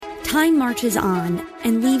Time marches on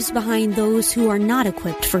and leaves behind those who are not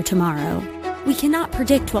equipped for tomorrow. We cannot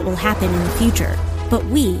predict what will happen in the future, but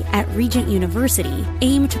we at Regent University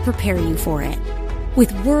aim to prepare you for it.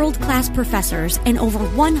 With world-class professors and over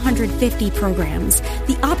 150 programs,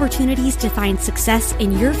 the opportunities to find success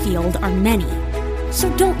in your field are many. So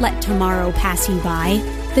don't let tomorrow pass you by.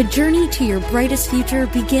 The journey to your brightest future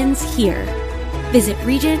begins here. Visit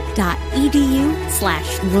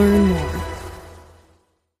regent.edu/learn more.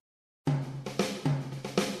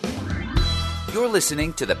 You're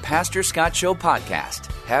listening to the Pastor Scott Show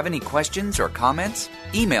podcast. Have any questions or comments?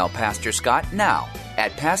 Email Pastor Scott now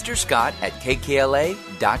at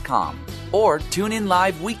pastorscott@kkla.com or tune in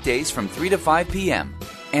live weekdays from 3 to 5 p.m.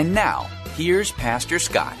 And now, here's Pastor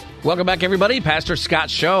Scott. Welcome back, everybody. Pastor Scott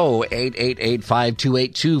Show,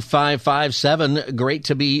 888-528-2557. Great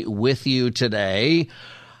to be with you today.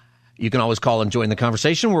 You can always call and join the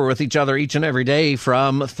conversation. We're with each other each and every day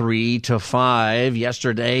from 3 to 5.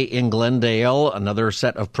 Yesterday in Glendale, another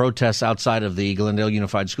set of protests outside of the Glendale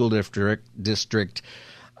Unified School District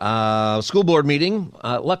school board meeting.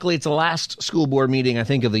 Luckily, it's the last school board meeting, I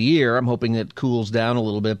think, of the year. I'm hoping it cools down a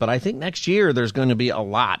little bit. But I think next year there's going to be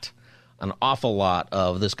an awful lot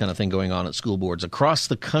of this kind of thing going on at school boards across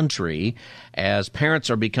the country as parents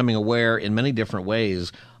are becoming aware in many different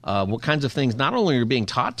ways what kinds of things not only are being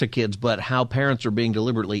taught to kids, but how parents are being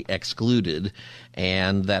deliberately excluded.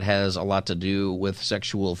 And that has a lot to do with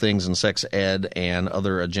sexual things and sex ed and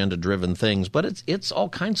other agenda-driven things. But it's all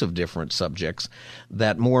kinds of different subjects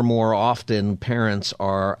that more and more often parents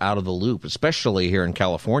are out of the loop, especially here in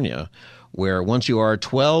California, where once you are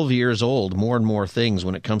 12 years old, more and more things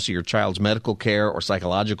when it comes to your child's medical care or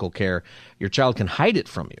psychological care, your child can hide it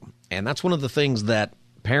from you. And that's one of the things that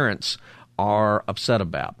parents are upset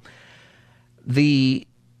about. An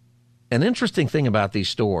interesting thing about these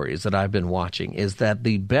stories that I've been watching is that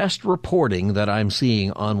the best reporting that I'm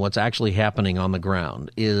seeing on what's actually happening on the ground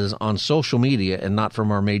is on social media and not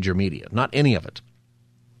from our major media. Not any of it.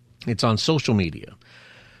 It's on social media.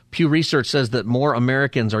 Pew Research says that more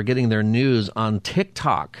Americans are getting their news on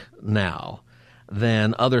TikTok now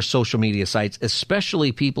than other social media sites,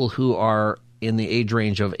 especially people who are in the age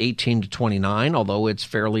range of 18 to 29, although it's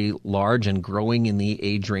fairly large and growing in the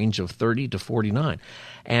age range of 30 to 49.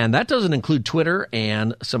 And that doesn't include Twitter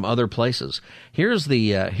and some other places. Here's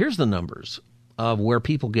the numbers of where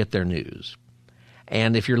people get their news.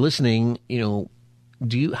 And if you're listening,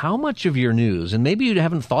 how much of your news, and maybe you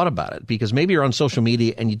haven't thought about it because maybe you're on social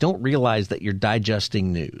media and you don't realize that you're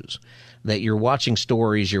digesting news, that you're watching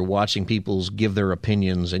stories, you're watching people give their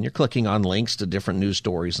opinions, and you're clicking on links to different news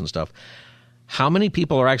stories and stuff. How many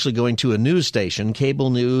people are actually going to a news station, cable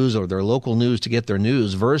news or their local news to get their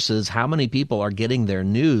news versus how many people are getting their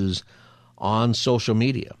news on social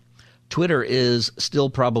media? Twitter is still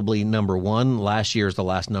probably number one. Last year is the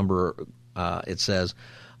last number, it says.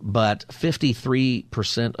 But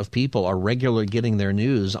 53% of people are regularly getting their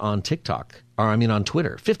news on TikTok, on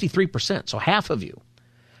Twitter. 53%. So half of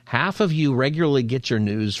you regularly get your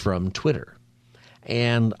news from Twitter.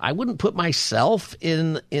 And I wouldn't put myself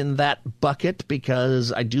in that bucket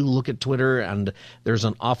because I do look at Twitter and there's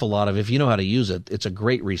an awful lot of, if you know how to use it, it's a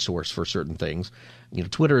great resource for certain things.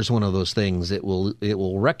 Twitter is one of those things. It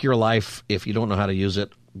will wreck your life if you don't know how to use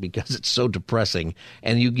it because it's so depressing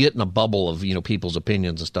and you get in a bubble of, people's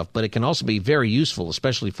opinions and stuff. But it can also be very useful,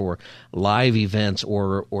 especially for live events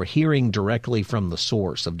or hearing directly from the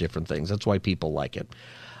source of different things. That's why people like it.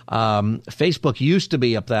 Facebook used to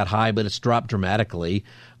be up that high, but it's dropped dramatically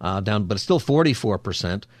down, but it's still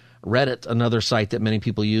 44%. Reddit, another site that many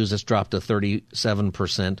people use, it's dropped to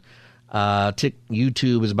 37%.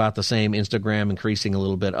 YouTube is about the same. Instagram increasing a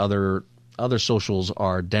little bit. Other socials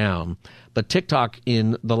are down. But TikTok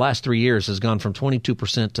in the last 3 years has gone from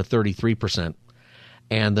 22% to 33%.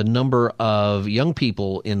 And the number of young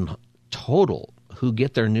people in total who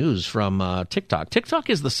get their news from TikTok.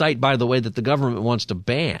 TikTok is the site, by the way, that the government wants to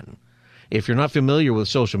ban. If you're not familiar with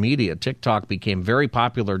social media, TikTok became very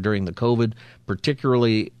popular during the COVID,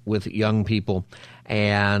 particularly with young people.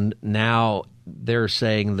 And now they're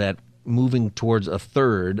saying that moving towards a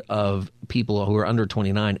third of people who are under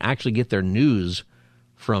 29 actually get their news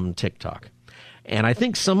from TikTok. And I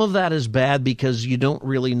think some of that is bad because you don't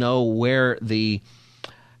really know where's the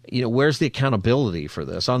accountability for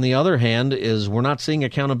this. On the other hand, we're not seeing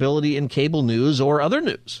accountability in cable news or other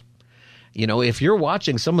news. If you're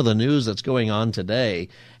watching some of the news that's going on today,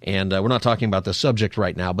 and we're not talking about the subject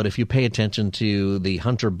right now, but if you pay attention to the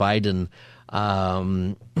Hunter Biden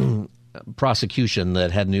prosecution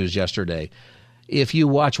that had news yesterday, If you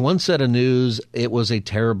watch one set of news, it was a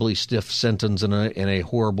terribly stiff sentence and a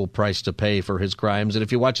horrible price to pay for his crimes. And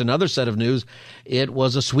if you watch another set of news, it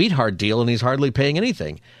was a sweetheart deal and he's hardly paying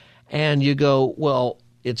anything. And you go, well,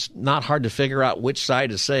 it's not hard to figure out which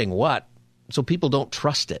side is saying what, so people don't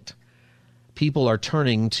trust it. People are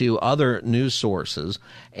turning to other news sources.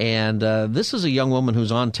 And this is a young woman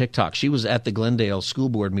who's on TikTok. She was at the Glendale School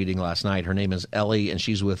Board meeting last night. Her name is Ellie, and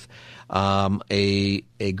she's with a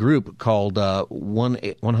group called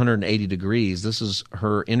 180 Degrees. This is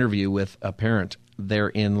her interview with a parent there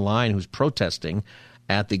in line who's protesting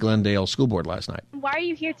at the Glendale School Board last night. Why are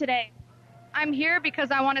you here today? I'm here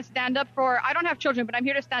because I want to stand up for, I don't have children, but I'm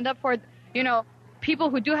here to stand up for,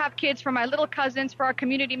 people who do have kids, for my little cousins, for our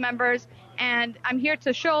community members. And I'm here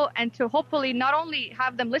to show and to hopefully not only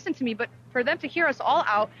have them listen to me, but for them to hear us all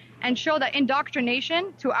out and show that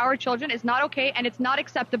indoctrination to our children is not okay and it's not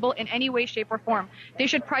acceptable in any way, shape, or form. They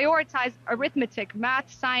should prioritize arithmetic,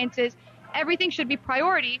 math, sciences. Everything should be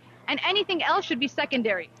priority, and anything else should be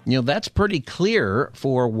secondary. That's pretty clear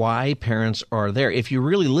for why parents are there. If you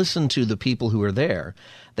really listen to the people who are there,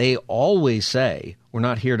 they always say, we're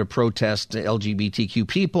not here to protest LGBTQ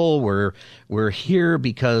people. We're here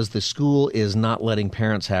because the school is not letting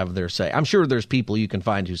parents have their say. I'm sure there's people you can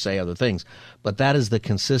find who say other things, but that is the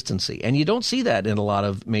consistency. And you don't see that in a lot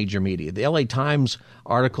of major media. The LA Times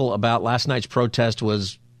article about last night's protest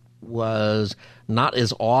was not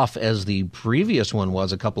as off as the previous one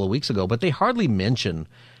was a couple of weeks ago, but they hardly mention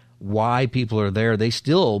why people are there. They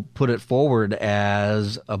still put it forward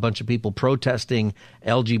as a bunch of people protesting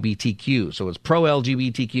LGBTQ. So it's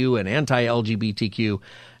pro-LGBTQ and anti-LGBTQ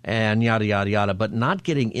and yada, yada, yada, but not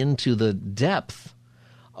getting into the depth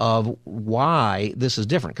of why this is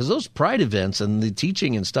different. Because those pride events and the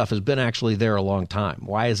teaching and stuff has been actually there a long time.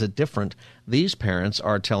 Why is it different? These parents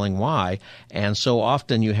are telling why. And so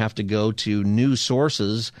often you have to go to news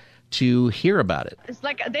sources to hear about it. It's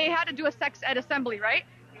like they had to do a sex ed assembly, right?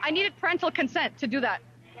 I needed parental consent to do that.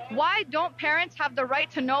 Why don't parents have the right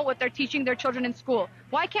to know what they're teaching their children in school?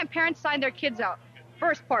 Why can't parents sign their kids out?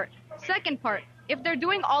 First part. Second part, if they're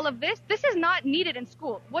doing all of this, this is not needed in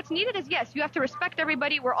school. What's needed is, yes, you have to respect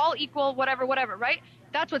everybody. We're all equal, whatever, right?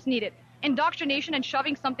 That's what's needed. Indoctrination and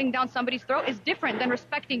shoving something down somebody's throat is different than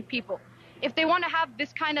respecting people. If they want to have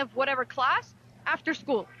this kind of whatever class, after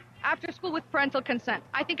school with parental consent.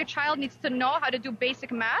 I think a child needs to know how to do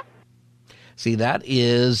basic math. See, that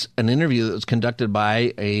is an interview that was conducted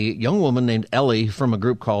by a young woman named Ellie from a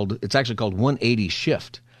group it's actually called 180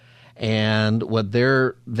 Shift. And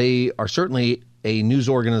they are certainly a news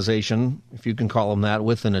organization, if you can call them that,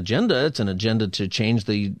 with an agenda. It's an agenda to change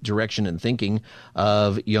the direction and thinking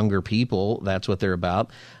of younger people. That's what they're about.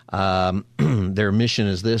 Their mission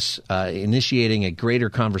is this, initiating a greater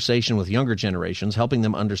conversation with younger generations, helping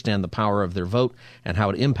them understand the power of their vote and how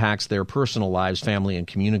it impacts their personal lives, family, and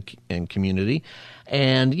community.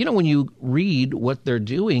 And, when you read what they're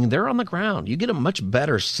doing, they're on the ground. You get a much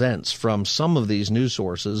better sense from some of these news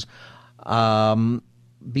sources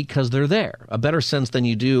because they're there, a better sense than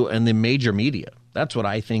you do in the major media. That's what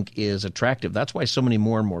I think is attractive. That's why so many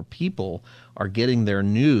more and more people are getting their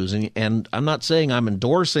news. And I'm not saying I'm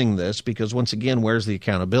endorsing this because, once again, where's the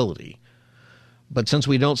accountability? But since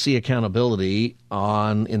we don't see accountability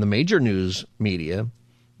in the major news media,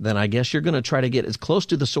 then I guess you're going to try to get as close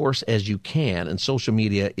to the source as you can, and social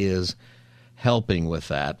media is helping with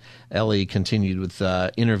that. Ellie continued with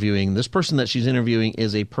interviewing. This person that she's interviewing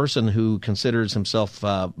is a person who considers himself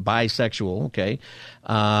bisexual, okay,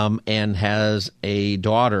 and has a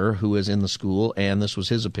daughter who is in the school, and this was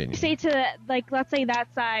his opinion. Say to, let's say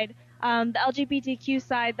that side, the LGBTQ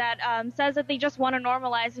side that says that they just want to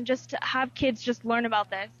normalize and just have kids just learn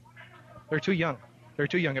about this. They're too young. They're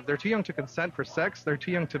too young. If they're too young to consent for sex, they're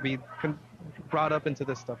too young to be brought up into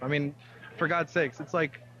this stuff. I mean, for God's sakes, it's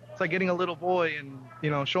like getting a little boy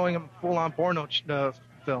and, showing him full-on porno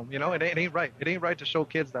film. It ain't right. It ain't right to show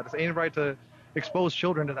kids that. It ain't right to expose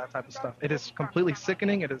children to that type of stuff. It is completely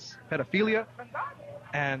sickening. It is pedophilia,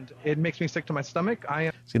 and it makes me sick to my stomach.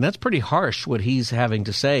 See, that's pretty harsh what he's having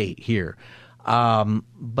to say here.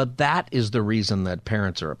 But that is the reason that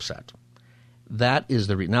parents are upset. That is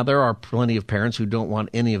the reason. Now, there are plenty of parents who don't want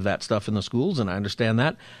any of that stuff in the schools, and I understand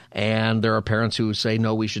that. And there are parents who say,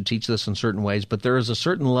 no, we should teach this in certain ways. But there is a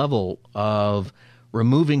certain level of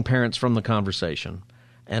removing parents from the conversation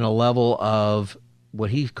and a level of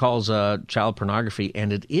what he calls child pornography,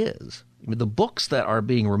 and it is. I mean, the books that are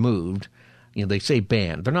being removed, they say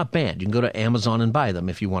banned. They're not banned. You can go to Amazon and buy them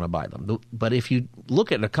if you want to buy them. But if you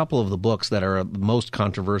look at a couple of the books that are most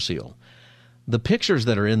controversial, the pictures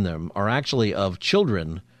that are in them are actually of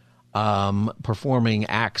children performing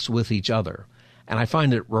acts with each other. And I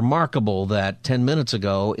find it remarkable that 10 minutes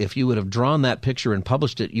ago, if you would have drawn that picture and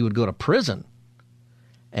published it, you would go to prison.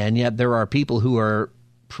 And yet there are people who are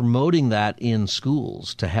promoting that in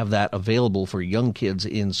schools to have that available for young kids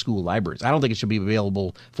in school libraries. I don't think it should be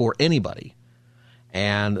available for anybody.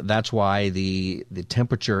 And that's why the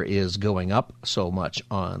temperature is going up so much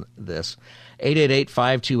on this.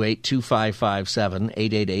 888-528-2557,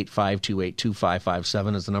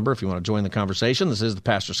 888-528-2557 is the number if you want to join the conversation. This is the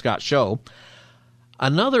Pastor Scott Show.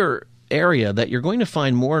 Another area that you're going to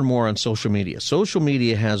find more and more on social media. Social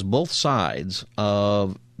media has both sides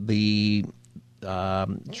of the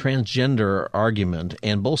transgender argument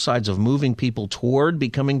and both sides of moving people toward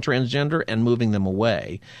becoming transgender and moving them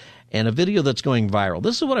away. And a video that's going viral.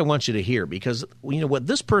 This is what I want you to hear, because what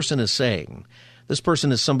this person is saying. This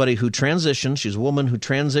person is somebody who transitioned. She's a woman who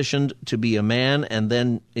transitioned to be a man and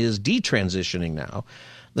then is detransitioning now.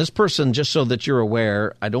 This person, just so that you're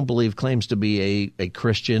aware, I don't believe claims to be a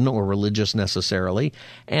Christian or religious necessarily.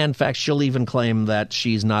 And in fact, she'll even claim that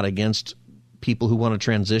she's not against people who want to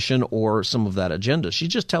transition or some of that agenda. She's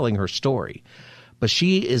just telling her story. But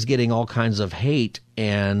she is getting all kinds of hate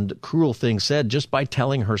and cruel things said just by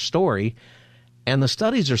telling her story. And the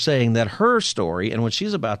studies are saying that her story and what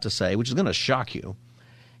she's about to say, which is going to shock you,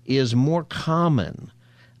 is more common,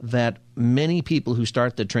 that many people who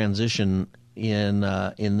start the transition in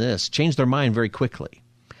this change their mind very quickly.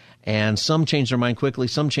 And some change their mind quickly,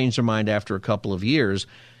 some change their mind after a couple of years.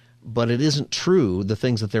 But it isn't true, the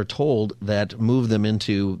things that they're told that move them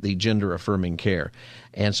into the gender-affirming care.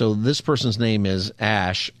 And so this person's name is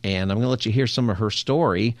Ash, and I'm going to let you hear some of her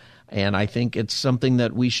story, and I think it's something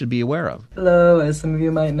that we should be aware of. Hello, as some of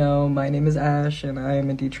you might know, my name is Ash, and I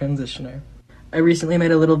am a detransitioner. I recently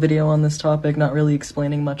made a little video on this topic, not really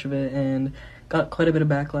explaining much of it, and got quite a bit of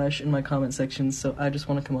backlash in my comment section, so I just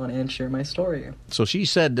want to come on and share my story. So she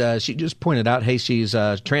said, she just pointed out, hey, she's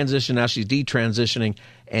transitioned, now she's detransitioning,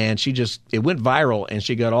 and it went viral, and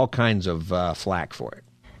she got all kinds of flack for it.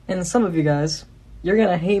 And some of you guys, you're going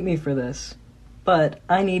to hate me for this, but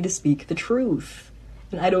I need to speak the truth.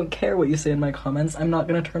 And I don't care what you say in my comments, I'm not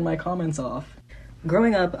going to turn my comments off.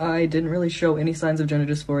 Growing up, I didn't really show any signs of gender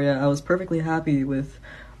dysphoria. I was perfectly happy with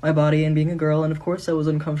my body and being a girl, and of course I was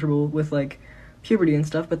uncomfortable with, puberty and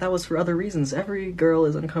stuff, but that was for other reasons. Every girl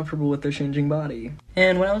is uncomfortable with their changing body.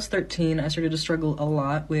 And when I was 13, I started to struggle a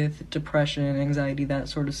lot with depression, anxiety, that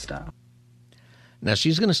sort of stuff. Now,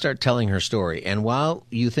 she's going to start telling her story. And while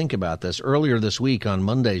you think about this, earlier this week on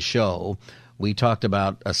Monday's show, we talked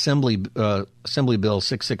about Assembly Bill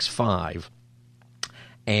 665.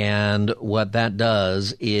 And what that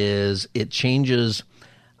does is it changes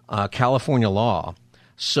California law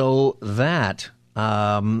so that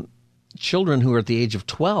children who are at the age of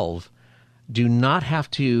 12 do not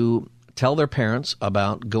have to tell their parents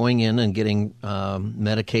about going in and getting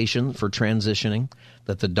medication for transitioning,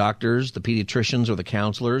 that the doctors, the pediatricians, or the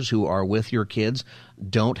counselors who are with your kids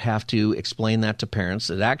don't have to explain that to parents.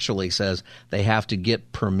 It actually says they have to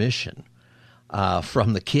get permission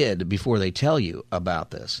from the kid before they tell you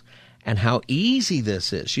about this. And how easy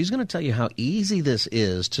this is. She's going to tell you how easy this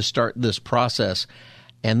is to start this process.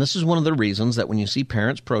 And this is one of the reasons that when you see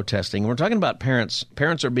parents protesting, we're talking about parents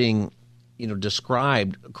are being,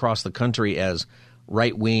 described across the country as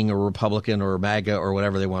right-wing or Republican or MAGA or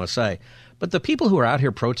whatever they want to say. But the people who are out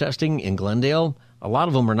here protesting in Glendale, a lot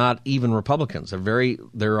of them are not even Republicans.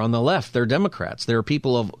 They're on the left. They're Democrats. They're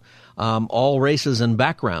people of all races and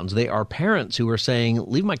backgrounds. They are parents who are saying,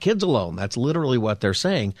 leave my kids alone. That's literally what they're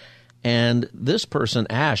saying. And this person,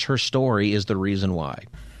 Ash, her story is the reason why.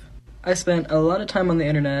 I spent a lot of time on the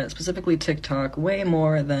internet, specifically TikTok, way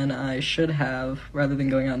more than I should have, rather than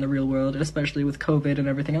going out in the real world, especially with COVID and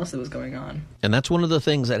everything else that was going on. And that's one of the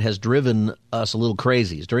things that has driven us a little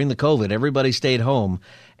crazy. During the COVID, everybody stayed home,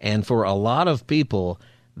 and for a lot of people,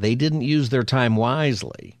 they didn't use their time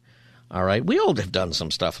wisely. All right, we all have done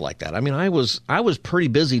some stuff like that. I mean, I was pretty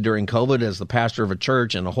busy during COVID as the pastor of a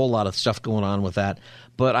church and a whole lot of stuff going on with that.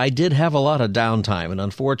 But I did have a lot of downtime, and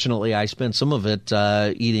unfortunately, I spent some of it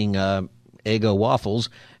eating Eggo waffles,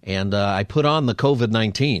 and I put on the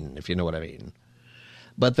COVID-19, if you know what I mean.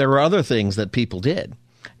 But there were other things that people did,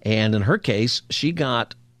 and in her case, she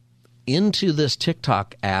got into this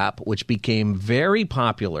TikTok app, which became very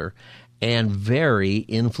popular and very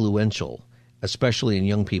influential, especially in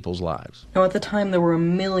young people's lives. Now, at the time, there were a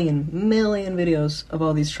million videos of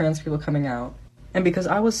all these trans people coming out. And because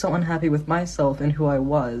I was so unhappy with myself and who I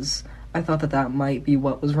was, I thought that might be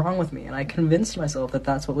what was wrong with me. And I convinced myself that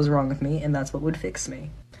that's what was wrong with me and that's what would fix me.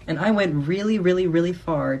 And I went really, really, really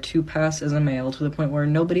far to pass as a male, to the point where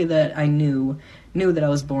nobody that I knew that I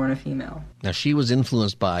was born a female. Now, she was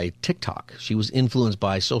influenced by TikTok. She was influenced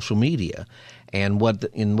by social media. And what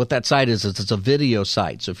that site is it's a video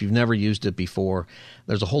site. So if you've never used it before,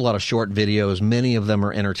 there's a whole lot of short videos. Many of them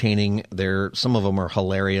are entertaining. Some of them are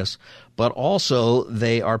hilarious. But also,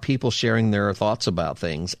 they are people sharing their thoughts about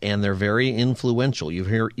things, and they're very influential.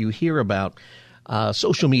 You hear about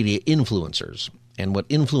social media influencers and what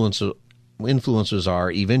influencers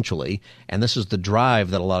are eventually, and this is the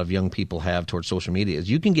drive that a lot of young people have towards social media, is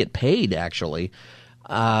you can get paid actually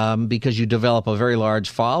because you develop a very large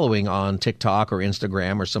following on TikTok or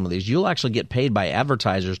Instagram or some of these. You'll actually get paid by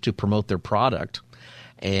advertisers to promote their product.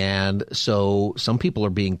 And so some people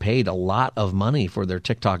are being paid a lot of money for their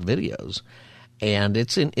TikTok videos. And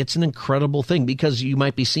it's an incredible thing because you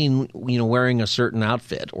might be seen, wearing a certain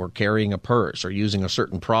outfit or carrying a purse or using a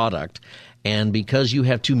certain product. And because you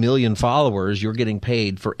have 2 million followers, you're getting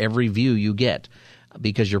paid for every view you get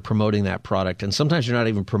because you're promoting that product. And sometimes you're not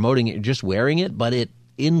even promoting it, you're just wearing it, but it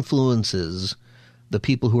influences the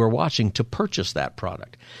people who are watching to purchase that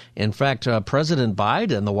product. In fact, President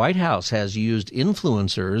Biden, the White House, has used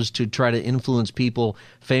influencers to try to influence people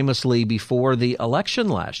famously before the election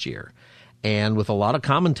last year. And with a lot of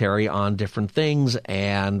commentary on different things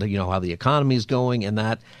and, how the economy is going and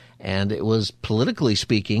that. And it was, politically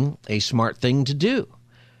speaking, a smart thing to do.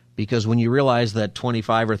 Because when you realize that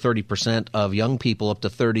 25 or 30% of young people up to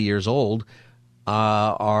 30 years old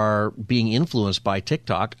are being influenced by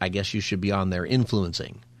TikTok, I guess you should be on there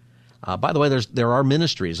influencing. By the way, there are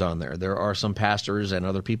ministries on there. There are some pastors and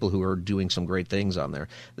other people who are doing some great things on there.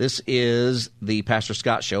 This is the Pastor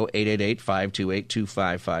Scott Show,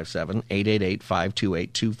 888-528-2557.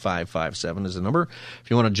 888-528-2557 is the number if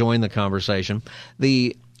you want to join the conversation.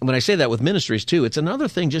 When I say that with ministries, too, it's another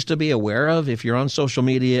thing just to be aware of. If you're on social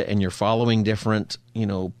media and you're following different,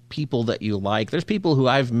 people that you like, there's people who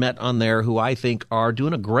I've met on there who I think are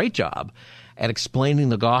doing a great job at explaining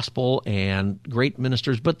the gospel and great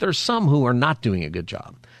ministers, but there's some who are not doing a good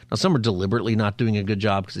job. Now, some are deliberately not doing a good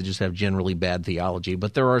job because they just have generally bad theology,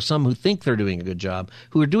 but there are some who think they're doing a good job,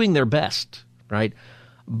 who are doing their best, right?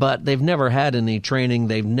 But they've never had any training.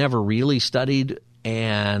 They've never really studied,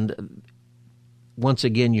 and once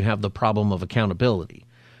again, you have the problem of accountability.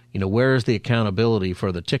 Where is the accountability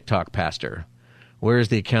for the TikTok pastor? Where is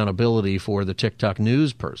the accountability for the TikTok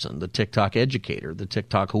news person, the TikTok educator, the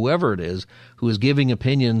TikTok whoever it is who is giving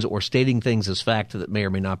opinions or stating things as fact that may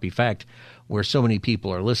or may not be fact where so many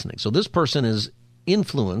people are listening? So this person is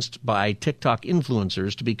influenced by TikTok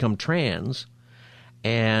influencers to become trans,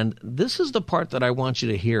 and this is the part that I want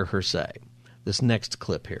you to hear her say, this next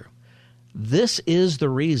clip here. This is the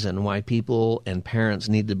reason why people and parents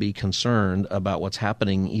need to be concerned about what's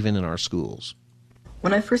happening even in our schools.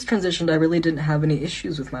 When I first transitioned, I really didn't have any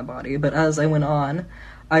issues with my body, but as I went on,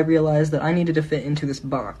 I realized that I needed to fit into this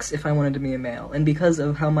box if I wanted to be a male, and because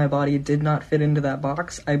of how my body did not fit into that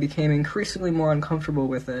box, I became increasingly more uncomfortable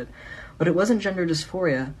with it. But it wasn't gender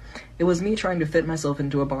dysphoria, it was me trying to fit myself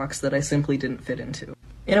into a box that I simply didn't fit into.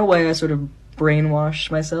 In a way, I sort of brainwashed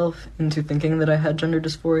myself into thinking that I had gender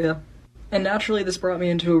dysphoria. And naturally, this brought me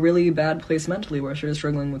into a really bad place mentally, where I started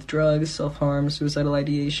struggling with drugs, self-harm, suicidal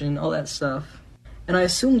ideation, all that stuff. And I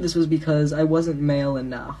assumed this was because I wasn't male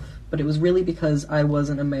enough, but it was really because I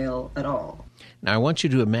wasn't a male at all. Now, I want you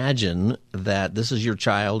to imagine that this is your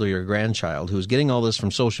child or your grandchild who's getting all this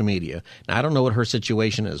from social media. Now, I don't know what her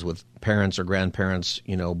situation is with parents or grandparents,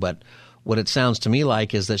 but what it sounds to me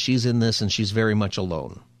like is that she's in this and she's very much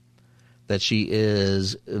alone. That she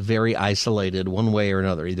is very isolated one way or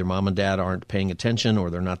another. Either mom and dad aren't paying attention or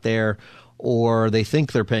they're not there, or they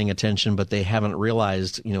think they're paying attention, but they haven't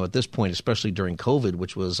realized, at this point, especially during COVID,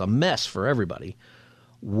 which was a mess for everybody,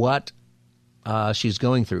 what she's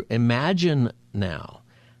going through. Imagine now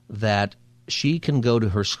that she can go to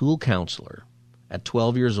her school counselor at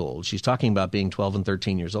 12 years old. She's talking about being 12 and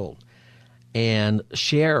 13 years old. And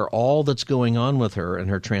share all that's going on with her and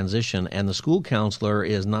her transition, and the school counselor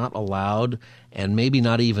is not allowed and maybe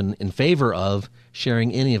not even in favor of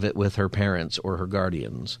sharing any of it with her parents or her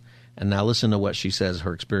guardians. And now listen to what she says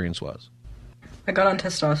her experience was. I got on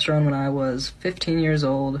testosterone when I was 15 years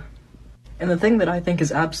old, and the thing that I think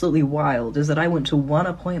is absolutely wild is that I went to one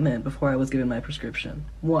appointment before I was given my prescription.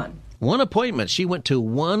 One appointment. She went to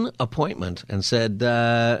one appointment and said,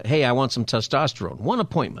 hey, I want some testosterone. One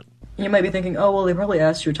appointment. You might be thinking, oh, well, they probably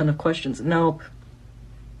asked you a ton of questions. Nope.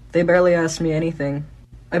 They barely asked me anything.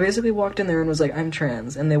 I basically walked in there and was like, I'm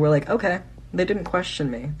trans. And they were like, okay. They didn't question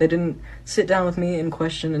me. They didn't sit down with me and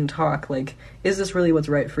question and talk, like, is this really what's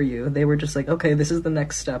right for you? They were just like, okay, this is the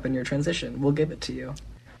next step in your transition. We'll give it to you.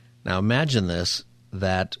 Now imagine this,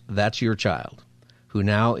 that's your child who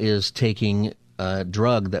now is taking a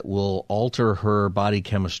drug that will alter her body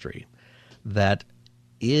chemistry, that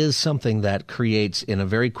is something that creates in a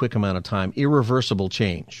very quick amount of time irreversible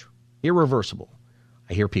change. Irreversible.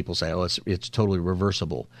 I hear people say, oh, it's totally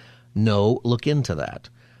reversible. No, look into that.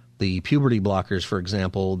 The puberty blockers, for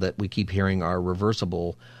example, that we keep hearing are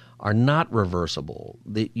reversible, are not reversible.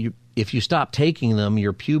 If you stop taking them,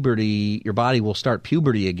 your body will start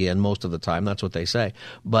puberty again most of the time. That's what they say.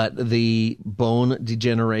 But the bone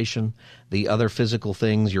degeneration, the other physical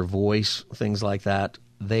things, your voice, things like that,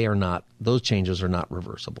 those changes are not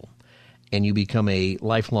reversible. And you become a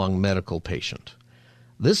lifelong medical patient.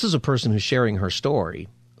 This is a person who's sharing her story,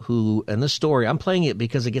 and this story, I'm playing it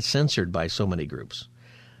because it gets censored by so many groups,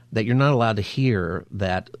 that you're not allowed to hear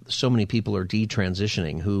that so many people are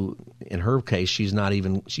detransitioning, who, in her case, she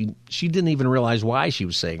didn't even realize why she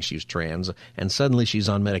was saying she was trans, and suddenly she's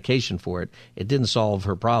on medication for it. It didn't solve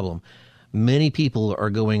her problem. Many people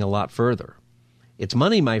are going a lot further. It's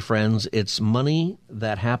money, my friends. It's money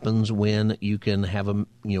that happens when you can have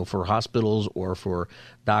for hospitals or for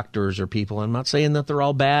doctors or people. I'm not saying that they're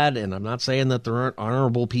all bad, and I'm not saying that there aren't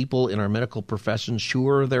honorable people in our medical profession.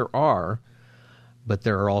 Sure, there are. But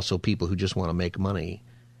there are also people who just want to make money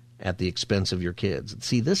at the expense of your kids.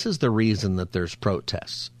 See, this is the reason that there's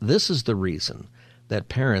protests. This is the reason that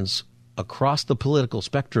parents across the political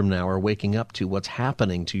spectrum now are waking up to what's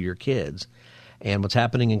happening to your kids. And what's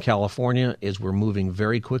happening in California is we're moving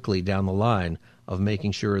very quickly down the line of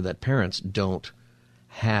making sure that parents don't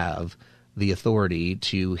have the authority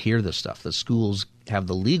to hear this stuff. The schools have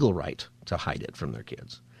the legal right to hide it from their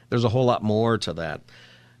kids. There's a whole lot more to that.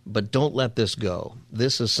 But don't let this go.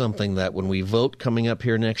 This is something that when we vote coming up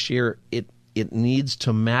here next year, it needs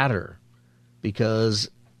to matter, because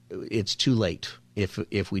it's too late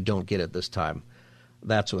if we don't get it this time.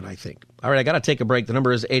 That's what I think. All right, I got to take a break. The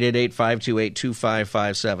number is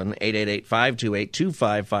 888-528-2557,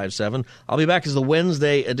 888-528-2557. I'll be back as the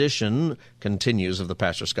Wednesday edition continues of the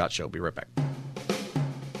Pastor Scott Show. Be right back.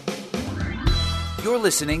 You're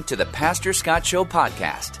listening to the Pastor Scott Show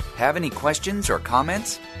podcast. Have any questions or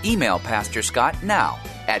comments? Email Pastor Scott now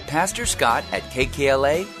at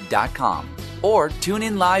pastorscott@kkla.com or tune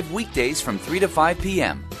in live weekdays from 3 to 5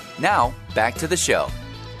 p.m. Now, back to the show.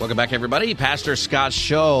 Welcome back, everybody. Pastor Scott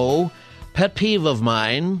Show. Pet peeve of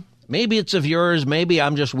mine. Maybe it's of yours. Maybe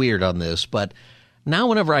I'm just weird on this. But now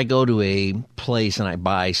whenever I go to a place and I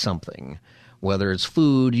buy something, whether it's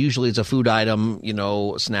food, usually it's a food item,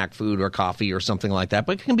 snack food or coffee or something like that,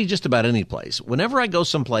 but it can be just about any place. Whenever I go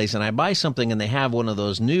someplace and I buy something and they have one of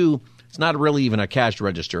those new, it's not really even a cash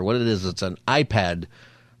register. What it is, it's an iPad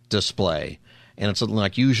display. And it's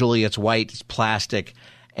like, usually it's white, it's plastic,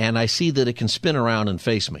 and I see that it can spin around and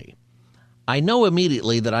face me. I know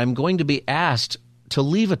immediately that I'm going to be asked to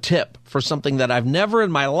leave a tip for something that I've never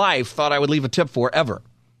in my life thought I would leave a tip for ever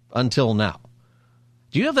until now.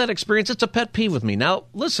 Do you have that experience? It's a pet peeve with me. Now,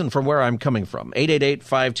 listen from where I'm coming from.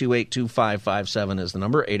 888-528-2557 is the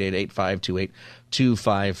number,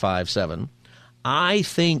 888-528-2557. I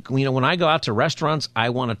think, when I go out to restaurants, I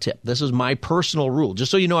want a tip. This is my personal rule.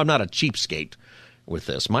 Just so you know, I'm not a cheapskate with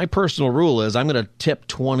this. My personal rule is I'm going to tip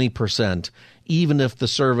 20%, even if the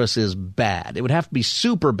service is bad. It would have to be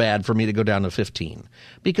super bad for me to go down to 15,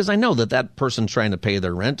 because I know that person's trying to pay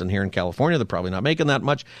their rent, and here in California they're probably not making that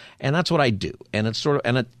much, and that's what I do. And it's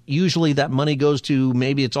usually that money goes to,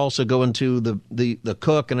 maybe it's also going to the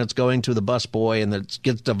cook, and it's going to the busboy, and it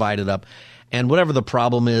gets divided up. And whatever the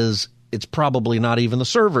problem is, it's probably not even the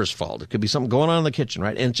server's fault. It could be something going on in the kitchen,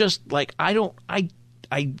 right? And just like I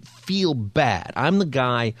feel bad. I'm the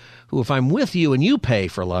guy who, if I'm with you and you pay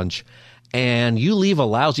for lunch and you leave a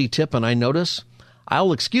lousy tip and I notice,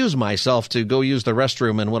 I'll excuse myself to go use the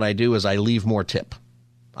restroom, and what I do is I leave more tip.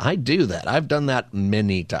 I do that. I've done that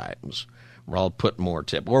many times, where I'll put more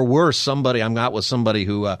tip. Or worse, I'm out with somebody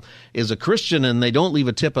who is a Christian and they don't leave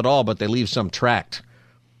a tip at all, but they leave some tract.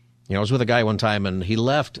 I was with a guy one time and he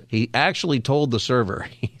left. He actually told the server,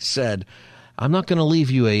 he said, I'm not going to leave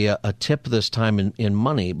you a tip this time in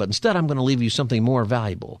money, but instead I'm going to leave you something more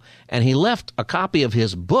valuable. And he left a copy of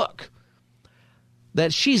his book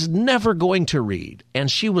that she's never going to read. And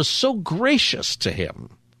she was so gracious to him.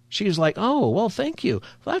 She was like, oh, well, thank you.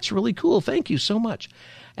 Well, that's really cool. Thank you so much.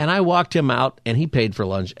 And I walked him out, and he paid for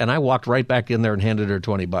lunch. And I walked right back in there and handed her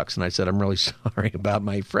 $20. And I said, I'm really sorry about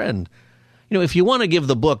my friend. If you want to give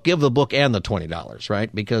the book and the $20,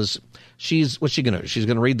 right? Because what's she going to do? She's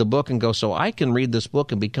going to read the book and go, so I can read this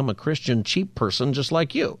book and become a Christian cheap person just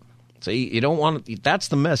like you. See, you don't want to, that's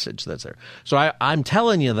the message that's there. So I'm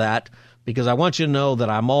telling you that because I want you to know that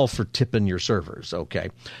I'm all for tipping your servers, okay?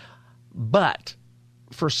 But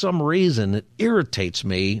for some reason, it irritates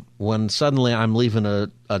me when suddenly I'm leaving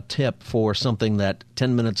a tip for something that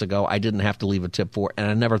 10 minutes ago I didn't have to leave a tip for, and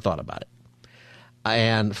I never thought about it.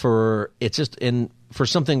 And for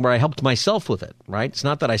something where I helped myself with it, right? It's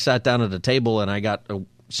not that I sat down at a table and I got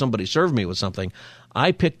somebody served me with something.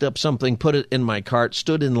 I picked up something, put it in my cart,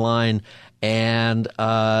 stood in line, and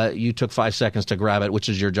you took 5 seconds to grab it, which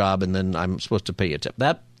is your job, and then I'm supposed to pay you a tip.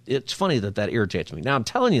 It's funny that irritates me. Now, I'm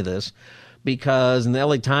telling you this because in the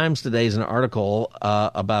LA Times today is an article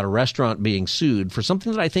about a restaurant being sued for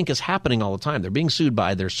something that I think is happening all the time. They're being sued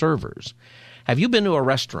by their servers. Have you been to a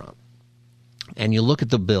restaurant and you look at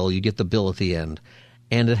the bill, you get the bill at the end,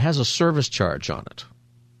 and it has a service charge on it?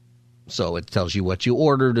 So it tells you what you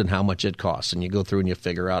ordered and how much it costs, and you go through and you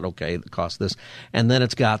figure out, okay, it costs this. And then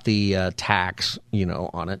it's got the tax,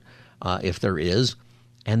 on it, if there is.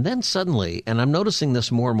 And then suddenly, and I'm noticing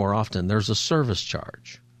this more and more often, there's a service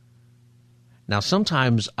charge. Now,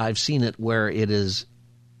 sometimes I've seen it where it is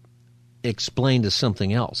explained as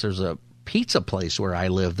something else. There's a pizza place where I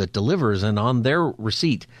live that delivers, and on their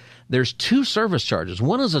receipt, there's 2 service charges.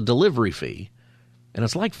 One is a delivery fee, and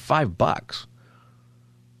it's like $5.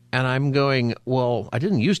 And I'm going, well, I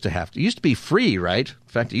didn't used to have to. It used to be free, right? In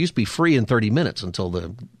fact, it used to be free in 30 minutes until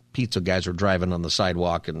the pizza guys were driving on the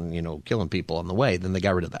sidewalk and, killing people on the way. Then they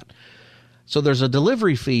got rid of that. So there's a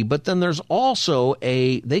delivery fee, but then there's also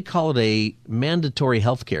they call it a mandatory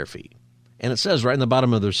health care fee. And it says right in the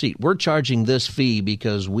bottom of the receipt, we're charging this fee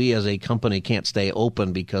because we as a company can't stay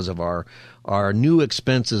open because of our new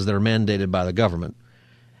expenses that are mandated by the government.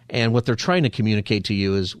 And what they're trying to communicate to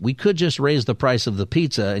you is we could just raise the price of the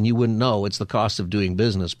pizza and you wouldn't know it's the cost of doing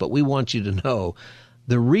business. But we want you to know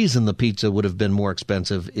the reason the pizza would have been more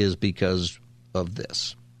expensive is because of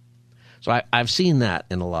this. So I've seen that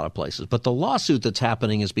in a lot of places. But the lawsuit that's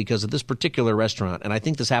happening is because of this particular restaurant, and I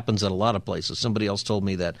think this happens at a lot of places. Somebody else told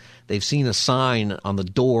me that they've seen a sign on the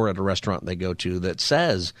door at a restaurant they go to that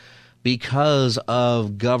says because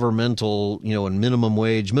of governmental, and minimum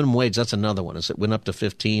wage, that's another one. As it went up to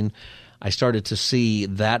 15, I started to see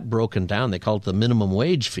that broken down. They call it the minimum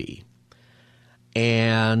wage fee.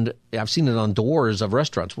 And I've seen it on doors of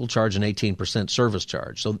restaurants. We'll charge an 18% service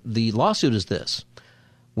charge. So the lawsuit is this.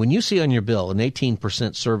 When you see on your bill an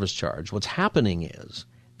 18% service charge, what's happening is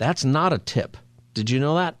that's not a tip. Did you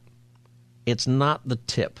know that? It's not the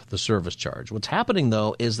tip, the service charge. What's happening,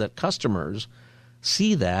 though, is that customers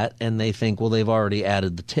see that and they think, well, they've already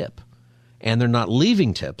added the tip. And they're not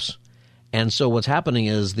leaving tips. And so what's happening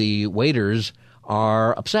is the waiters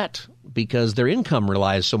are upset because their income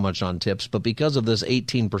relies so much on tips. But because of this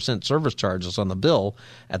 18% service charge that's on the bill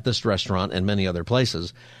at this restaurant and many other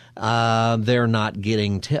places, they're not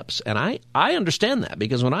getting tips. And I understand that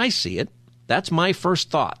because when I see it, that's my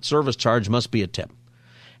first thought. Service charge must be a tip.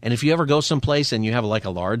 And if you ever go someplace and you have like a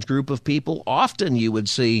large group of people, often you would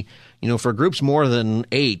see, for groups more than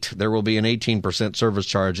 8, there will be an 18% service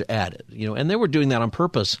charge added. And they were doing that on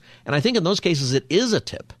purpose. And I think in those cases it is a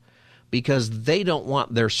tip because they don't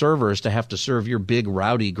want their servers to have to serve your big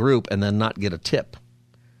rowdy group and then not get a tip.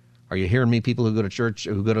 Are you hearing me, people who go to church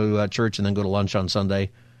and then go to lunch on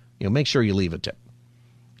Sunday? Make sure you leave a tip.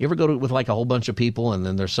 You ever go with like a whole bunch of people and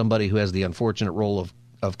then there's somebody who has the unfortunate role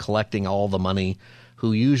of collecting all the money,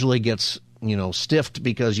 who usually gets, stiffed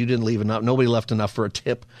because you didn't leave enough, nobody left enough for a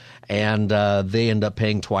tip, and they end up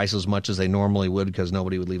paying twice as much as they normally would because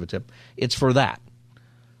nobody would leave a tip. It's for that.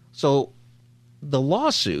 So the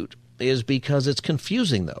lawsuit is because it's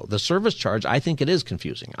confusing, though. The service charge, I think it is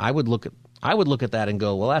confusing. I would look at that and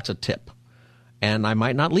go, well, that's a tip, and I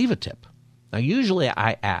might not leave a tip. Now, usually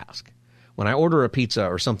I ask. When I order a pizza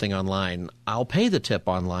or something online, I'll pay the tip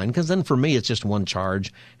online because then for me it's just one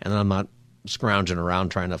charge, and I'm not scrounging around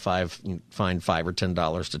trying to find $5 or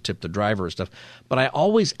 $10 to tip the driver and stuff. But I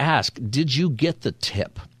always ask, did you get the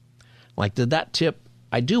tip? Like, did that tip,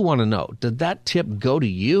 I do want to know, did that tip go to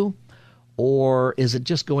you or is it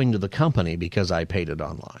just going to the company because I paid it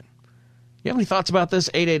online? You have any thoughts about this?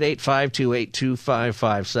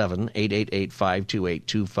 888-528-2557,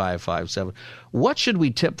 888-528-2557. What should we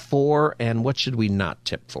tip for and what should we not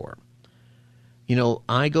tip for?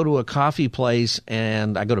 I go to a coffee place,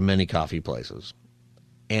 and I go to many coffee places.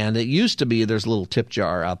 And it used to be there's a little tip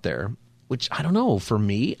jar out there, which I don't know. For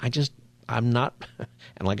me, I'm not,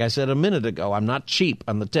 and like I said a minute ago, I'm not cheap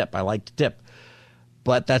on the tip. I like to tip.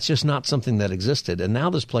 But that's just not something that existed. And now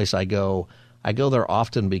this place I go there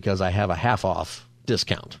often because I have a half-off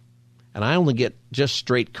discount. And I only get just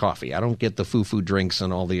straight coffee. I don't get the foo-foo drinks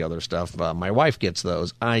and all the other stuff. My wife gets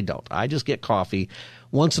those. I don't. I just get coffee.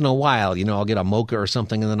 Once in a while, I'll get a mocha or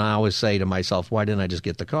something, and then I always say to myself, why didn't I just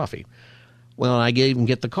get the coffee? Well, I even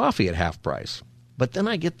get the coffee at half price. But then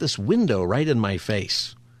I get this window right in my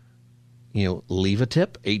face. Leave a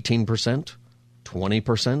tip, 18%,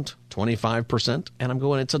 20%, 25%. And I'm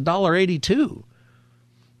going, it's $1.82.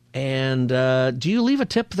 And do you leave a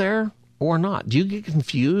tip there or not? Do you get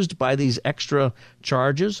confused by these extra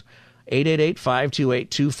charges?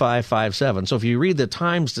 888-528-2557. So if you read the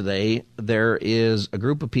Times today, there is a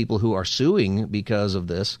group of people who are suing because of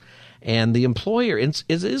this. And the employer, it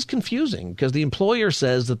is confusing because the employer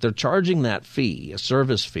says that they're charging that fee, a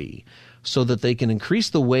service fee, so that they can increase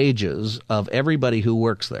the wages of everybody who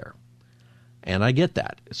works there. And I get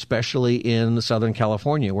that, especially in Southern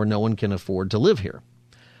California where no one can afford to live here.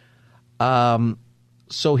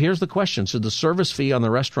 So here's the question. Should the service fee on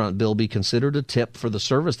the restaurant bill be considered a tip for the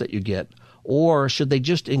service that you get, or should they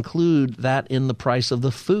just include that in the price of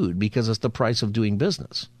the food because it's the price of doing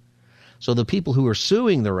business? So the people who are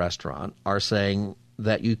suing the restaurant are saying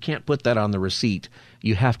that you can't put that on the receipt.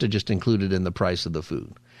 You have to just include it in the price of the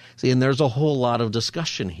food. See, and there's a whole lot of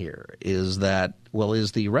discussion here. Is that, well,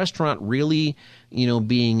 is the restaurant really,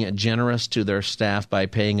 being generous to their staff by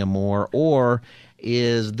paying them more, or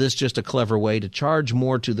is this just a clever way to charge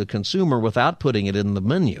more to the consumer without putting it in the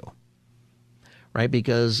menu? Right?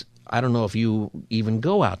 Because I don't know if you even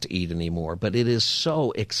go out to eat anymore, but it is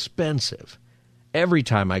so expensive. Every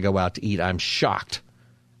time I go out to eat, I'm shocked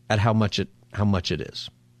at how much it is.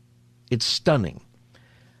 It's stunning.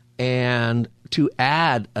 And to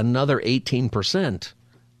add another 18%,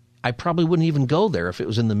 I probably wouldn't even go there if it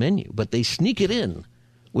was in the menu. But they sneak it in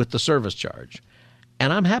with the service charge.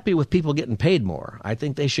 And I'm happy with people getting paid more. I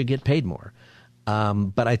think they should get paid more.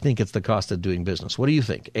 But I think it's the cost of doing business. What do you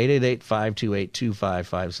think?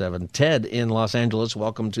 888-528-2557. Ted in Los Angeles,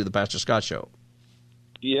 welcome to the Pastor Scott Show.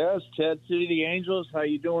 Yes, Ted, City of the Angels. How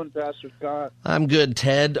you doing, Pastor Scott? I'm good,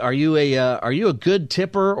 Ted. Are you a good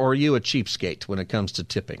tipper or are you a cheapskate when it comes to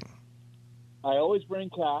tipping? I always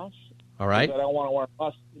bring cash. All right. Because I don't want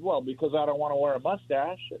to wear a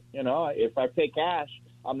mustache. If I pay cash,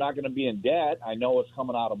 I'm not going to be in debt. I know it's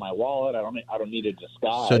coming out of my wallet. I don't need a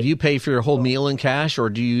disguise. So do you pay for your whole meal in cash,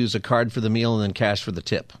 or do you use a card for the meal and then cash for the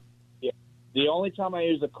tip? Yeah. The only time I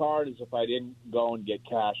use a card is if I didn't go and get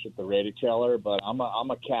cash at the retailer, but I'm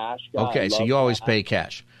a cash guy. Okay, so you always pay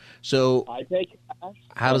cash. So I pay cash.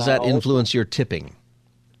 How does that influence your tipping?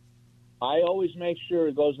 I always make sure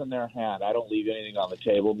it goes in their hand. I don't leave anything on the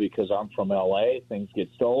table because I'm from L.A. Things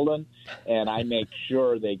get stolen, and I make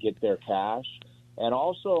sure they get their cash. And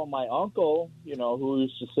also my uncle, who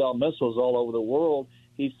used to sell missiles all over the world,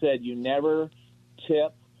 he said you never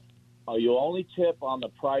tip, or you only tip on the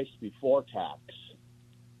price before tax.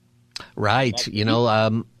 Right.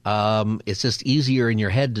 It's just easier in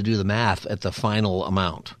your head to do the math at the final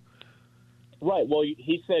amount. Right. Well,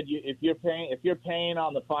 he said if you're paying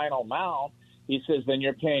on the final amount, he says then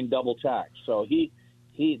you're paying double tax. So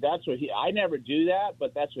I never do that,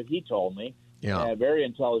 but that's what he told me. Yeah. Very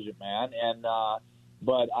intelligent man. And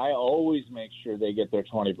but I always make sure they get their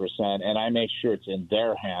 20%, and I make sure it's in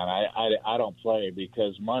their hand. I don't play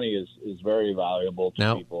because money is very valuable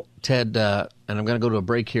to people. Ted, and I'm going to go to a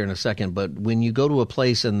break here in a second, but when you go to a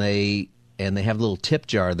place and they have a little tip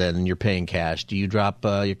jar then and you're paying cash, do you drop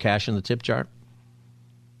your cash in the tip jar?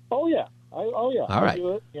 Oh, yeah. All right. I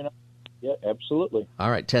do it, Yeah, absolutely. All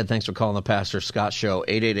right, Ted, thanks for calling the Pastor Scott Show,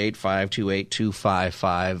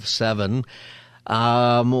 888-528-2557.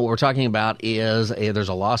 What we're talking about is there's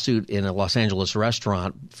a lawsuit in a Los Angeles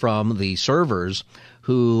restaurant from the servers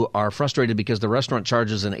who are frustrated because the restaurant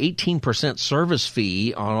charges an 18% service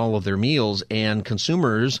fee on all of their meals, and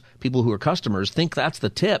consumers, people who are customers, think that's the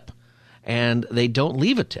tip, and they don't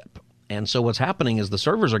leave a tip. And so what's happening is the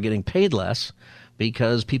servers are getting paid less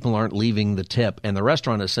because people aren't leaving the tip. And the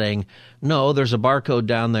restaurant is saying, no, there's a barcode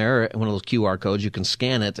down there, one of those QR codes. You can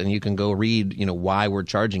scan it and you can go read, why we're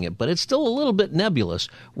charging it. But it's still a little bit nebulous.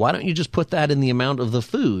 Why don't you just put that in the amount of the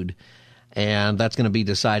food? And that's going to be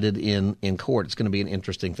decided in court. It's going to be an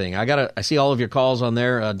interesting thing. I see all of your calls on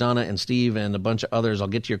there, Donna and Steve and a bunch of others. I'll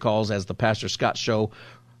get to your calls as the Pastor Scott Show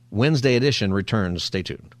Wednesday edition returns. Stay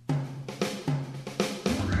tuned.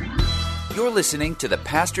 You're listening to the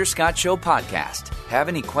Pastor Scott Show podcast. Have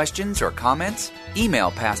any questions or comments? Email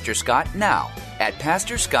Pastor Scott now at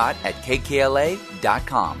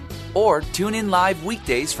pastorscott@kkla.com or tune in live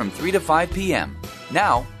weekdays from 3 to 5 p.m.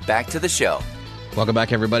 Now, back to the show. Welcome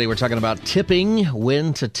back, everybody. We're talking about tipping,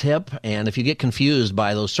 when to tip, and if you get confused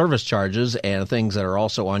by those service charges and things that are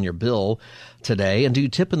also on your bill today, and do you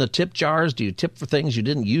tip in the tip jars? Do you tip for things you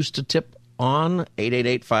didn't used to tip on?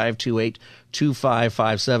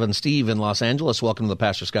 888-528-2557. Steve in Los Angeles, welcome to the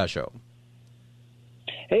Pastor Scott Show.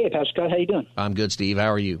 Hey, Pastor Scott, how you doing? I'm good, Steve.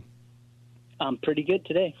 How are you? I'm pretty good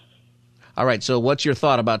today. All right, so what's your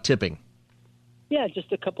thought about tipping? Yeah,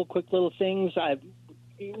 just a couple quick little things.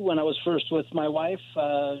 When I was first with my wife,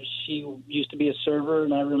 she used to be a server,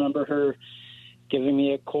 and I remember her giving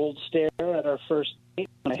me a cold stare at our first date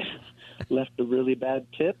when I left a really bad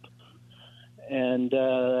tip. And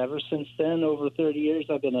ever since then, over 30 years,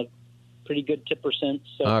 I've been a pretty good tipper since.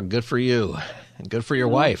 So. Good for you. And good for your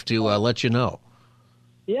wife to let you know.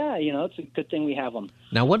 Yeah, it's a good thing we have them.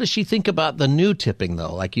 Now, what does she think about the new tipping,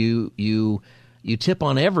 though? Like you tip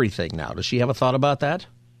on everything now. Does she have a thought about that?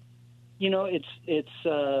 It's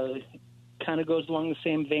kind of goes along the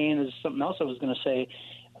same vein as something else I was going to say.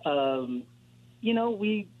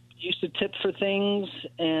 We used to tip for things,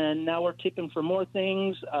 and now we're tipping for more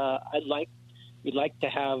things. We'd like to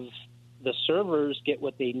have the servers get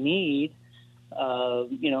what they need.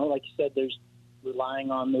 Like you said, there's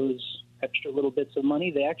relying on those extra little bits of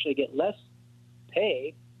money. They actually get less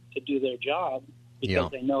pay to do their job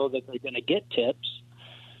because they know that they're going to get tips.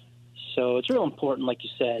 So it's real important, like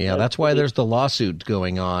you said. Yeah, that's why there's the lawsuit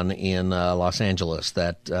going on in Los Angeles,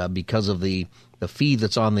 that because of the fee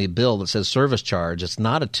that's on the bill that says service charge, it's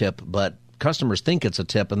not a tip, but customers think it's a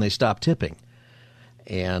tip and they stop tipping.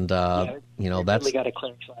 And, that's really got to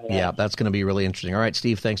clarify that. Yeah, that's going to be really interesting. All right,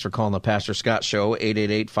 Steve, thanks for calling the Pastor Scott Show,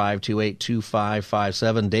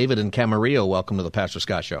 888-528-2557. David in Camarillo, welcome to the Pastor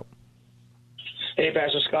Scott Show. Hey,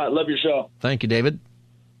 Pastor Scott, love your show. Thank you, David.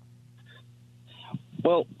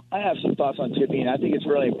 Well, I have some thoughts on tipping. I think it's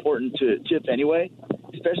really important to tip anyway,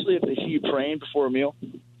 especially if they see you praying before a meal.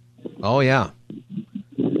 Oh, yeah.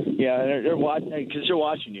 Yeah, they're watching because they're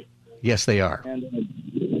watching you. Yes, they are. And,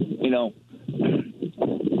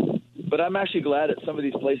 but I'm actually glad that some of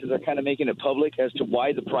these places are kind of making it public as to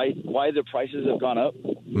why the prices have gone up.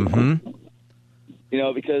 Mm-hmm.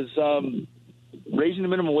 Because raising the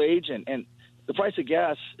minimum wage and the price of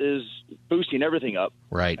gas is boosting everything up.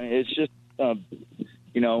 Right. I mean, it's just,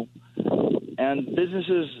 and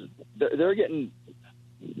businesses,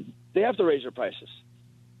 they have to raise their prices.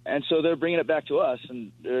 And so they're bringing it back to us,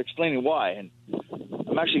 and they're explaining why. And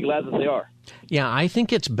I'm actually glad that they are. Yeah, I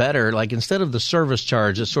think it's better, like instead of the service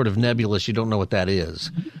charge, it's sort of nebulous, you don't know what that is.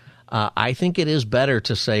 I think it is better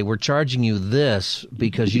to say we're charging you this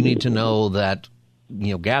because you need to know that,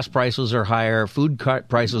 gas prices are higher, food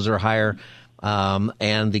prices are higher,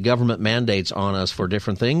 and the government mandates on us for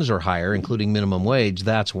different things are higher, including minimum wage.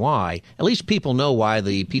 That's why. At least people know why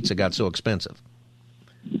the pizza got so expensive.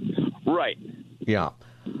 Right. Yeah.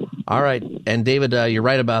 All right. And David, you're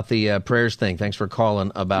right about the prayers thing. Thanks for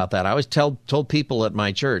calling about that. I always told people at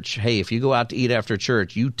my church, hey, if you go out to eat after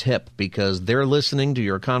church, you tip because they're listening to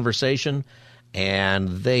your conversation and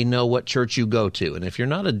they know what church you go to. And if you're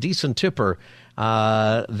not a decent tipper,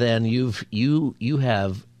 then you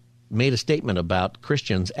have made a statement about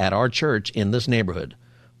Christians at our church in this neighborhood.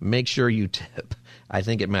 Make sure you tip. I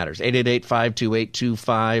think it matters.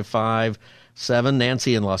 888-528-2557.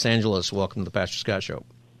 Nancy in Los Angeles, welcome to the Pastor Scott Show.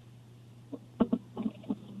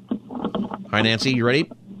 Hi, Nancy. You ready?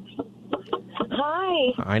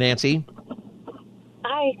 Hi. Hi, Nancy.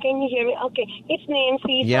 Hi. Can you hear me? Okay. It's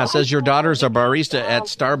Nancy. Yeah, it says your daughter's a barista at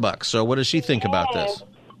Starbucks. So what does she think about this?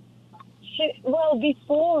 Well,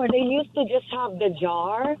 before, they used to just have the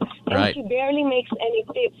jar, and right. She barely makes any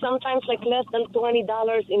tips, sometimes like less than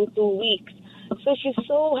 $20 in 2 weeks. So she's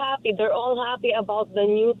so happy. They're all happy about the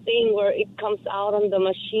new thing where it comes out on the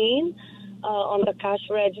machine, on the cash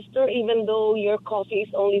register, even though your coffee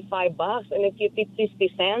is only $5, and if you tip 50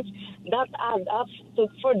 cents, that adds up. So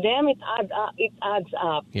for them, it adds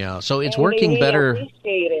up. Yeah, so it's and working they really better.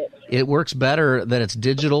 Appreciate it. It works better that it's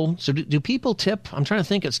digital. So do people tip? I'm trying to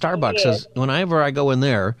think at Starbucks. Yes. Whenever I go in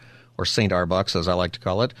there, or St. Arbucks, as I like to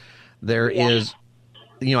call it, there is,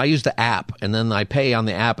 I use the app, and then I pay on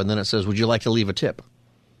the app, and then it says, would you like to leave a tip?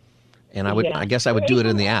 And I guess I would do it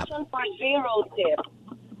in the app. For zero tip.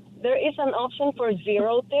 There is an option for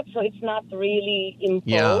zero tip, so it's not really imposed.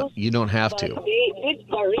 Yeah, you don't have to. These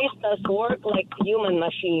baristas work like human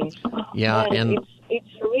machines. Yeah, and it's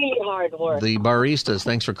really hard work. The baristas,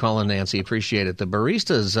 thanks for calling, Nancy. Appreciate it. The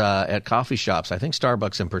baristas at coffee shops, I think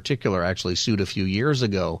Starbucks in particular, actually sued a few years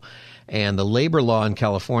ago. And the labor law in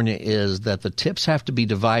California is that the tips have to be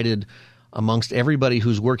divided amongst everybody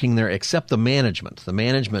who's working there except the management. The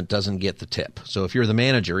management doesn't get the tip. So if you're the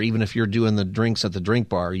manager, even if you're doing the drinks at the drink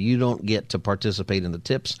bar, you don't get to participate in the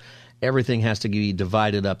tips. Everything has to be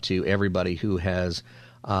divided up to everybody who has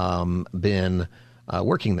been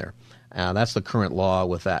working there. That's the current law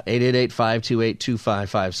with that.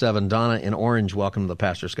 888-528-2557. Donna in Orange, welcome to the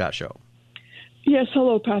Pastor Scott Show. Yes,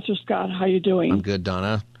 hello, Pastor Scott. How you doing? I'm good,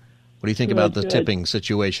 Donna. What do you think about the tipping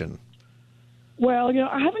situation? Well,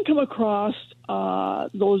 I haven't come across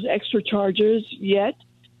those extra charges yet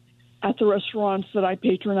at the restaurants that I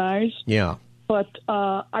patronize. Yeah. But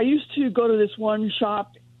I used to go to this one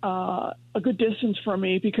shop a good distance from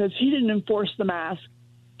me because he didn't enforce the mask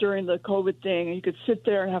during the COVID thing. And you could sit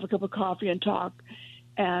there and have a cup of coffee and talk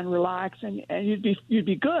and relax, and you'd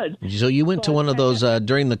be good. So you went to one of those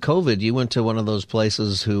during the COVID. You went to one of those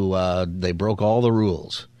places who they broke all the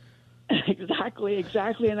rules. Exactly,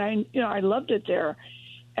 and I loved it there,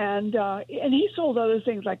 and he sold other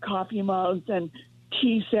things like coffee mugs and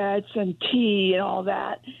tea sets and tea and all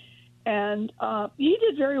that, and he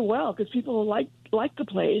did very well because people liked the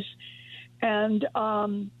place, and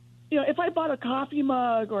if I bought a coffee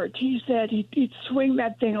mug or a tea set, he'd swing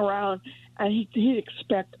that thing around. And he'd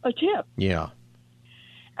expect a tip. Yeah.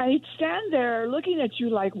 And he'd stand there looking at you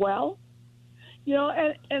like, well,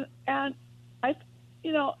 and I,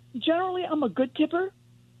 generally I'm a good tipper,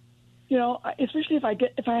 especially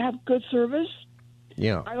if I have good service.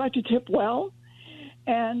 Yeah. I like to tip well.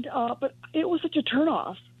 And, but it was such a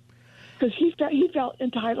turnoff because he felt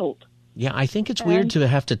entitled. Yeah. I think it's weird to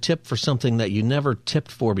have to tip for something that you never tipped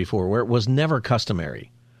for before, where it was never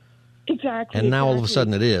customary. Exactly. And now all of a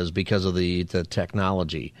sudden it is because of the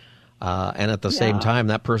technology. And at the same time,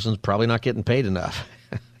 that person's probably not getting paid enough.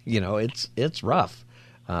 It's rough,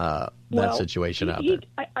 that situation out there.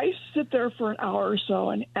 I used to sit there for an hour or so,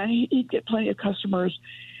 and he'd get plenty of customers.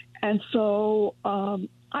 And so I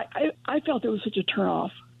felt it was such a turnoff.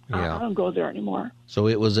 Yeah. I don't go there anymore. So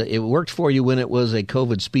it worked for you when it was a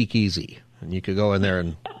COVID speakeasy. And you could go in there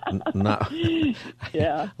and not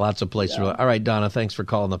lots of places. Yeah. All right, Donna, thanks for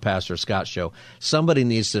calling the Pastor Scott Show. Somebody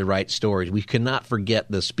needs to write stories. We cannot forget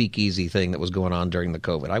the speakeasy thing that was going on during the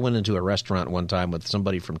COVID. I went into a restaurant one time with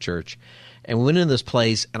somebody from church, and we went into this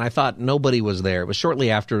place, and I thought nobody was there. It was shortly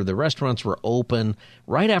after the restaurants were open,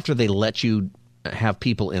 right after they let you have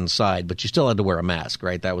people inside, but you still had to wear a mask,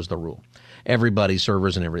 right? That was the rule. Everybody,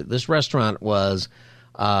 servers and everything. This restaurant was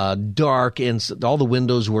dark, and all the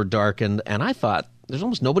windows were darkened, and I thought, there's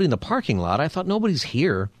almost nobody in the parking lot. I thought, nobody's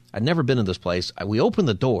here. I'd never been in this place. We opened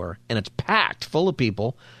the door, and it's packed full of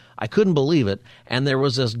people. I couldn't believe it, and there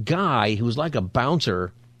was this guy who was like a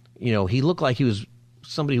bouncer. He looked like he was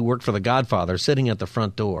somebody who worked for The Godfather, sitting at the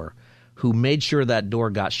front door, who made sure that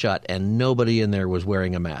door got shut, and nobody in there was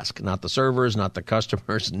wearing a mask. Not the servers, not the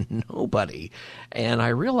customers, nobody. And I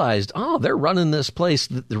realized, they're running this place.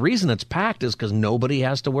 The reason it's packed is because nobody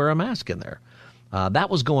has to wear a mask in there.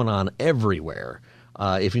 That was going on everywhere.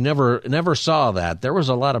 If you never saw that, there was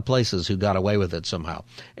a lot of places who got away with it somehow.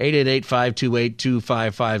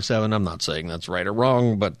 888-528-2557. I'm not saying that's right or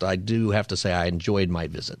wrong, but I do have to say I enjoyed my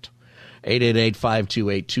visit.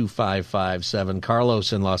 888-528-2557.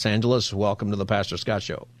 Carlos in Los Angeles, welcome to the Pastor Scott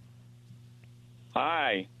Show.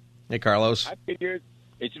 Hi. Hey, Carlos. I figured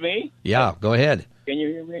it's me? Yeah, go ahead. Can you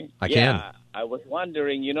hear me? I can. I was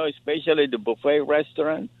wondering, especially the buffet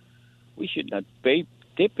restaurant, we should not pay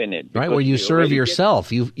tip in it. Right, where you serve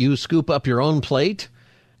yourself. You scoop up your own plate,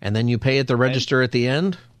 and then you pay at the register at the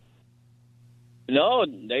end? No,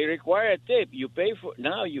 they require a tip. You pay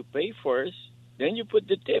first, then you put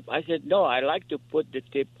the tip. I said, no, I like to put the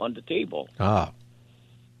tip on the table.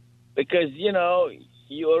 Because, you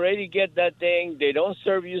already get that thing. They don't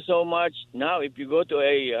serve you so much. Now, if you go to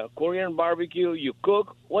a Korean barbecue, you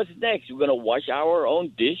cook, what's next? We're going to wash our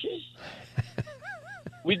own dishes?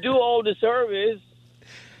 We do all the service,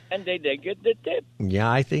 and they get the tip.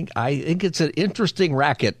 Yeah, I think it's an interesting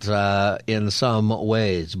racket in some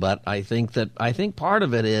ways, but I think part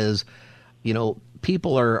of it is,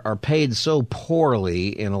 people are paid so poorly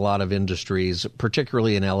in a lot of industries,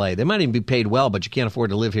 particularly in L.A. They might even be paid well, but you can't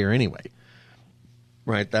afford to live here anyway.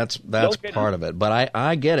 Right, that's part of it. But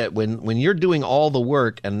I get it. When you're doing all the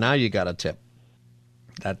work and now you got a tip,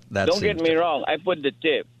 that don't get me wrong. I put the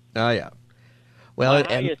tip. Oh yeah. Well, my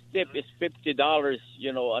highest tip is $50,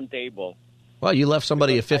 on table. Well, you left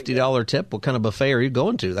somebody a $50 tip. What kind of buffet are you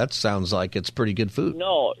going to? That sounds like it's pretty good food.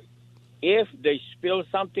 No, if they spill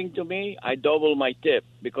something to me, I double my tip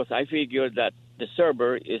because I figure that the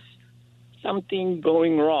server is something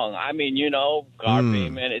going wrong. I mean, car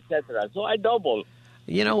payment, etc. So I double.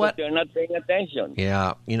 You know what? They're not paying attention.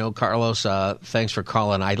 Yeah. Carlos, thanks for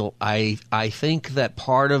calling. I think that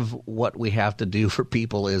part of what we have to do for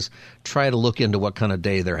people is try to look into what kind of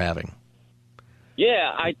day they're having.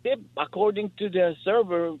 Yeah, I tip according to the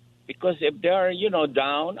server because if they're,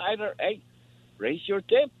 down, raise your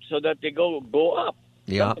tip so that they go up.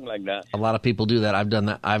 Yeah. Something like that. A lot of people do that. I've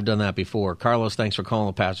done that before. Carlos, thanks for calling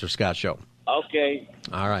the Pastor Scott Show. Okay.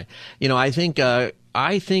 All right.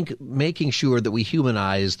 I think making sure that we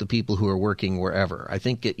humanize the people who are working wherever. I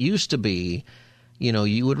think it used to be,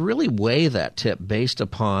 you would really weigh that tip based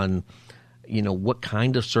upon what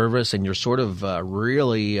kind of service, and you're sort of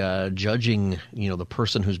really judging, the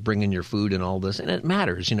person who's bringing your food and all this. And it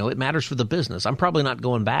matters, it matters for the business. I'm probably not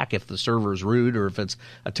going back if the server's rude or if it's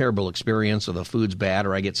a terrible experience or the food's bad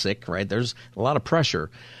or I get sick, right? There's a lot of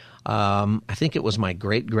pressure. I think it was my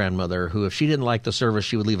great-grandmother who, if she didn't like the service,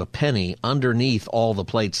 she would leave a penny underneath all the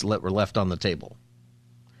plates that were left on the table.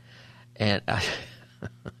 And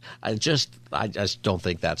I just don't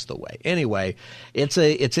think that's the way. Anyway, it's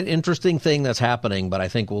an interesting thing that's happening, but I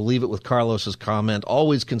think we'll leave it with Carlos's comment.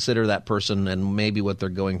 Always consider that person and maybe what they're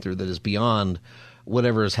going through that is beyond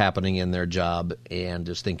whatever is happening in their job, and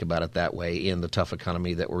just think about it that way in the tough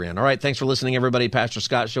economy that we're in. All right, thanks for listening, everybody. Pastor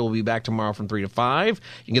Scott Show will be back tomorrow from 3 to 5.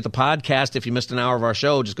 You can get the podcast if you missed an hour of our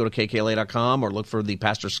show. Just go to kkla.com or look for the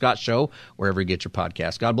Pastor Scott Show wherever you get your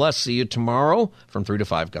podcast. God bless. See you tomorrow from 3 to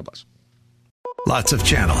 5. God bless. Lots of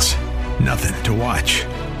channels, nothing to watch,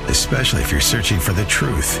 especially if you're searching for the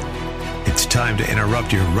truth. It's time to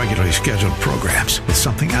interrupt your regularly scheduled programs with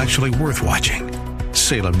something actually worth watching.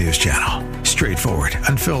 Salem News Channel. Straightforward,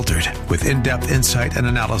 unfiltered, with in-depth insight and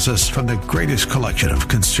analysis from the greatest collection of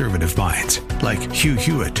conservative minds like Hugh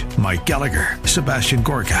Hewitt, Mike Gallagher, Sebastian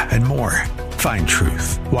Gorka, and more. Find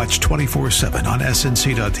truth. Watch 24/7 on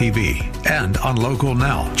SNC.TV and on Local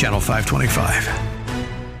Now, Channel 525.